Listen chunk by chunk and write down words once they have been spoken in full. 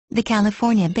The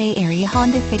California Bay Area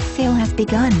Honda Fit Sale has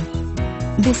begun.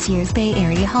 This year's Bay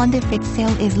Area Honda Fit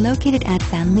Sale is located at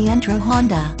San Leandro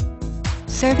Honda,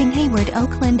 serving Hayward,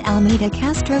 Oakland, Alameda,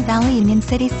 Castro Valley, Union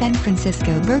City, San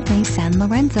Francisco, Berkeley, San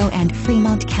Lorenzo and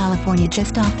Fremont, California,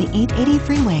 just off the 880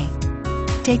 freeway.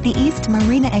 Take the East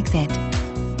Marina exit.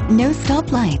 No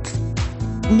stoplights.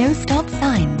 No stop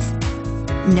signs.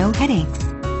 No headaches.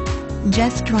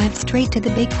 Just drive straight to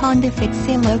the big Honda Fit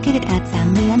Sale located at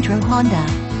San Leandro Honda.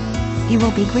 You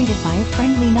will be greeted by a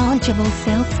friendly, knowledgeable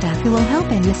sales staff who will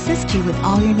help and assist you with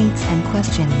all your needs and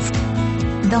questions.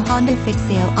 The Honda Fit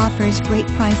Sale offers great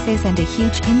prices and a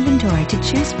huge inventory to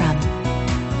choose from.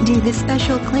 Due to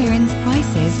special clearance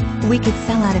prices, we could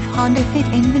sell out of Honda Fit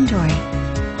inventory.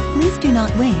 Please do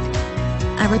not wait.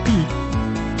 I repeat,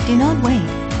 do not wait.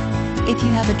 If you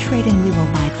have a trade-in, we will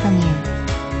buy it from you.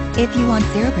 If you want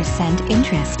 0%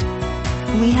 interest,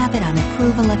 we have it on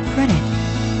approval of credit.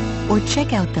 Or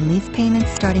check out the lease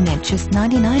payments starting at just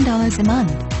 $99 a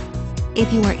month.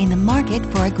 If you are in the market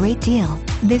for a great deal,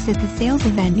 this is the sales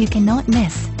event you cannot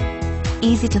miss.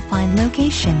 Easy to find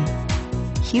location,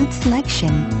 huge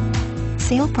selection,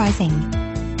 sale pricing,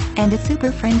 and a super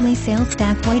friendly sales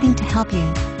staff waiting to help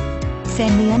you.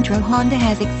 San Leandro Honda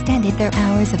has extended their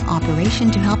hours of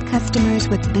operation to help customers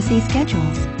with busy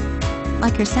schedules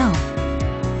like yourself.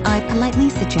 I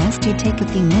politely suggest you take a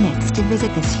few minutes to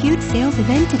visit this huge sales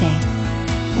event today.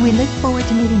 We look forward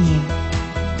to meeting you.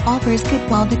 Offers good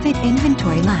while the fit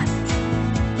inventory lasts.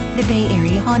 The Bay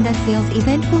Area Honda sales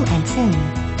event will end soon.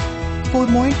 For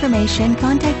more information,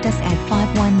 contact us at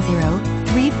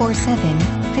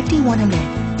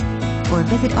 510-347-5100 or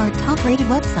visit our top-rated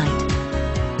website,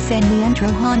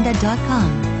 SanLeandroHonda.com.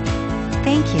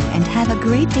 Thank you and have a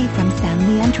great day from San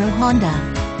Leandro Honda,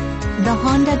 the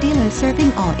Honda dealer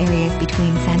serving all areas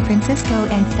between San Francisco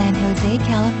and San Jose,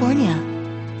 California.